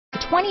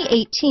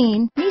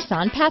2018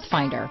 Nissan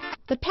Pathfinder.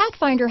 The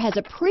Pathfinder has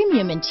a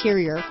premium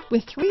interior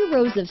with 3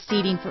 rows of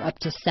seating for up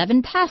to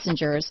 7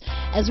 passengers,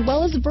 as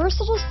well as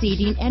versatile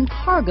seating and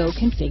cargo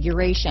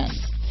configurations.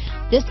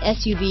 This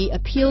SUV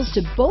appeals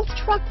to both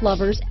truck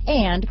lovers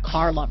and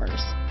car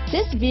lovers.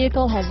 This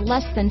vehicle has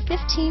less than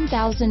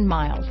 15,000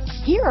 miles.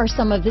 Here are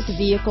some of this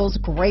vehicle's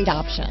great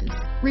options: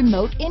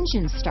 remote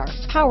engine start,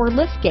 power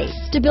liftgate,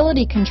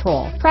 stability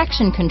control,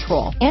 traction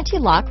control,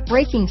 anti-lock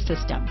braking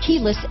system,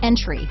 keyless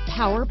entry,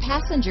 power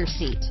passenger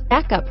seat,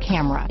 backup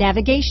camera,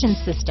 navigation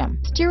system,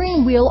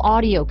 steering wheel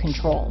audio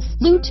controls,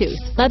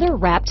 Bluetooth,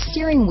 leather-wrapped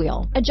steering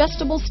wheel,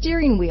 adjustable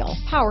steering wheel,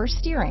 power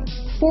steering,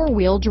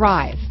 4-wheel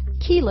drive,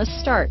 keyless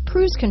start,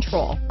 cruise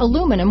control,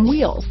 aluminum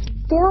wheels,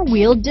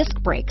 4-wheel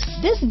disc brakes.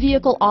 This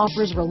vehicle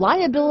offers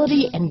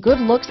reliability and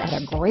good looks at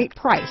a great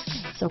price.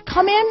 So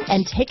come in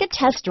and take a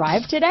test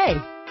drive today.